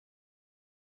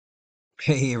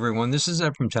Hey everyone, this is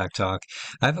Ed from Tech Talk.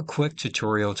 I have a quick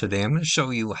tutorial today. I'm going to show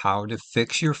you how to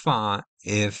fix your font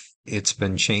if it's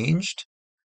been changed.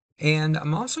 And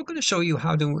I'm also going to show you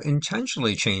how to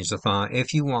intentionally change the font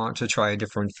if you want to try a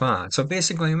different font. So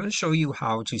basically, I'm going to show you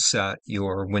how to set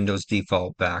your Windows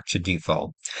default back to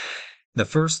default. The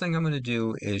first thing I'm going to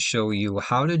do is show you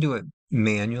how to do it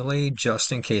manually,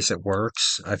 just in case it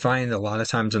works. I find a lot of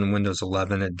times in Windows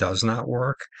 11 it does not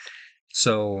work.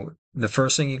 So the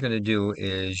first thing you're going to do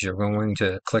is you're going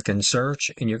to click in search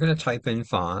and you're going to type in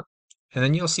font, and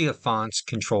then you'll see a fonts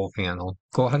control panel.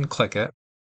 Go ahead and click it.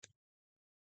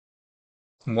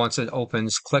 Once it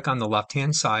opens, click on the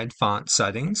left-hand side font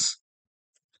settings,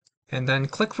 and then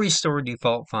click restore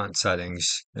default font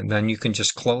settings. And then you can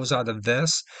just close out of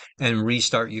this and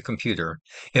restart your computer.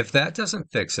 If that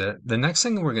doesn't fix it, the next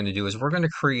thing we're going to do is we're going to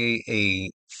create a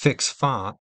fixed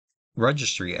font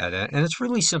registry edit, and it's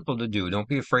really simple to do. Don't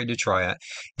be afraid to try it.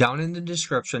 Down in the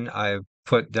description, I've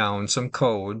put down some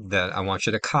code that I want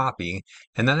you to copy,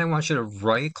 and then I want you to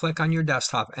right click on your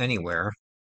desktop anywhere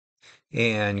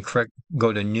and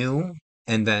go to new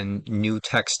and then new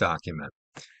text document.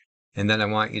 And then I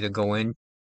want you to go in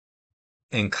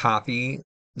and copy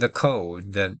the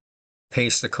code,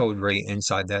 paste the code right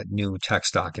inside that new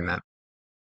text document.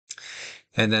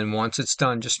 And then once it's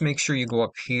done, just make sure you go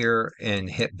up here and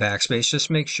hit backspace. Just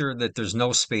make sure that there's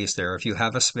no space there. If you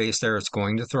have a space there, it's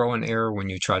going to throw an error when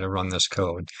you try to run this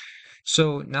code.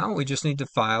 So now we just need to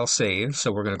file save.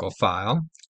 So we're going to go file,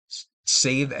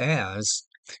 save as,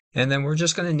 and then we're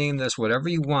just going to name this whatever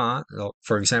you want.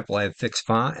 For example, I have fixed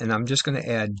font, and I'm just going to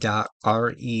add .reg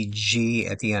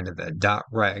at the end of it,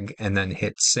 .reg, and then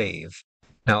hit save.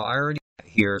 Now I already got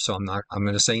here, so I'm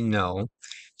going to say no.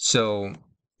 So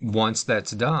once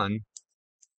that's done,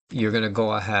 you're going to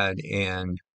go ahead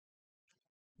and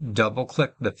double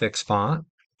click the fixed font,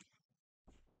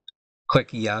 click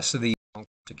yes to the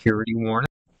security warning,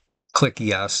 click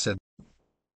yes to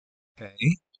okay.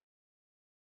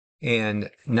 And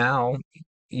now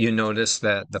you notice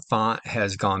that the font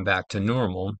has gone back to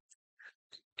normal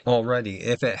already.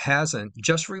 If it hasn't,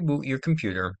 just reboot your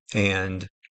computer and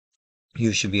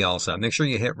you should be all set. Make sure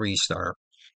you hit restart.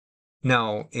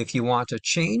 Now, if you want to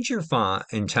change your font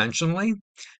intentionally,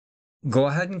 go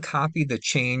ahead and copy the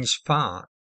change font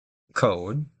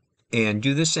code and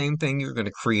do the same thing. You're going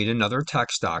to create another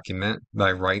text document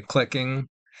by right-clicking,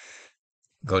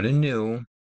 go to new,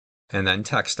 and then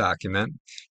text document.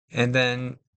 And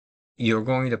then you're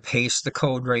going to paste the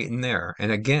code right in there.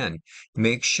 And again,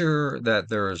 make sure that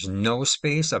there is no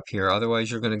space up here,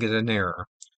 otherwise you're going to get an error.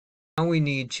 Now we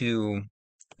need to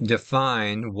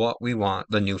define what we want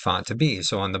the new font to be.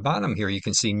 So on the bottom here, you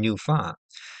can see new font.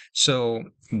 So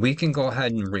we can go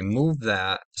ahead and remove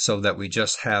that so that we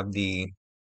just have the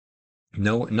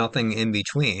nothing in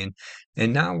between.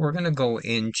 And now we're going to go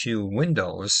into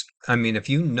Windows. I mean, if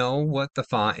you know what the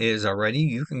font is already,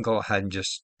 you can go ahead and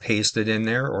just paste it in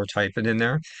there or type it in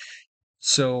there.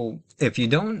 So if you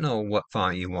don't know what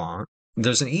font you want,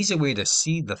 there's an easy way to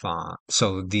see the font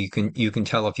so you can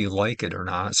tell if you like it or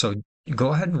not. So go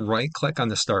ahead and right click on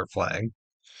the start flag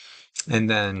and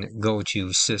then go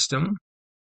to System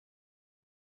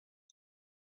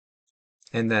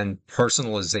and then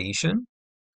Personalization,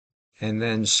 and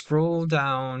then scroll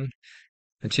down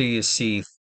until you see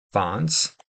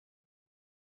fonts.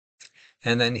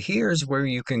 And then here's where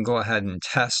you can go ahead and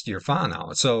test your font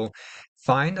out. So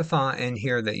find a font in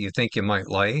here that you think you might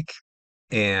like,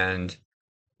 and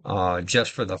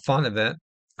just for the fun of it,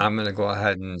 I'm going to go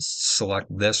ahead and select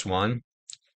this one,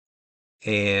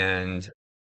 and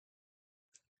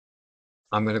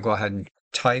I'm going to go ahead and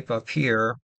type up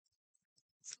here,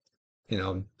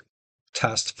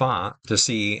 test font to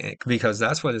see, because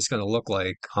that's what it's going to look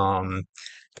like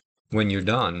when you're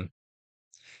done.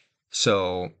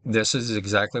 So this is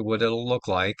exactly what it'll look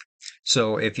like.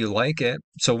 So if you like it,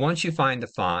 so once you find the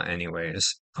font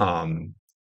anyways,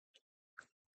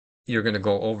 you're going to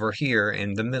go over here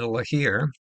in the middle of here,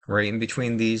 right in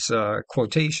between these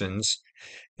quotations,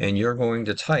 and you're going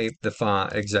to type the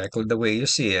font exactly the way you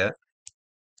see it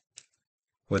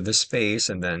with the space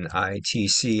and then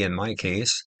ITC in my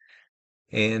case.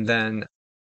 And then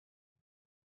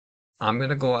I'm going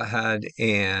to go ahead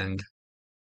and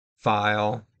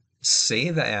file,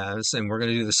 save as, and we're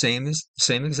going to do the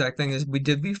same exact thing as we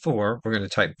did before. We're going to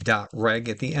type .reg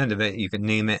at the end of it. You can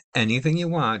name it anything you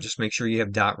want. Just make sure you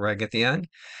have .reg at the end.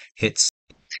 Hit,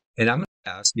 and I'm going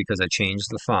to pass because I changed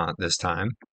the font this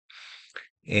time.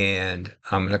 And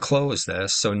I'm going to close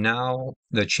this. So now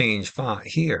the change font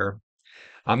here,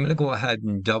 I'm going to go ahead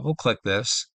and double click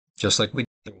this, just like we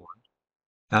did one.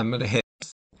 I'm going to hit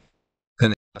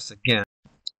pass again,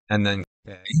 and then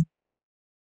Okay.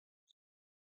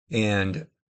 And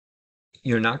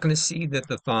you're not going to see that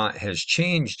the font has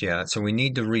changed yet, so we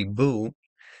need to reboot.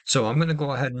 So I'm going to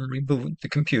go ahead and reboot the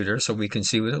computer so we can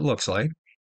see what it looks like.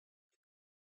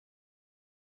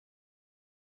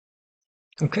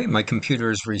 Okay, my computer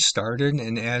is restarted,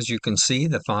 and as you can see,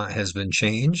 the font has been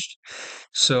changed.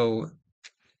 So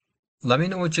let me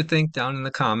know what you think down in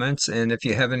the comments, and if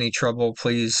you have any trouble,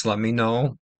 please let me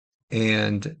know.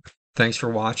 And thanks for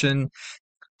watching.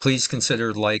 Please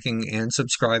consider liking and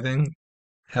subscribing.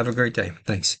 Have a great day.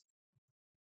 Thanks.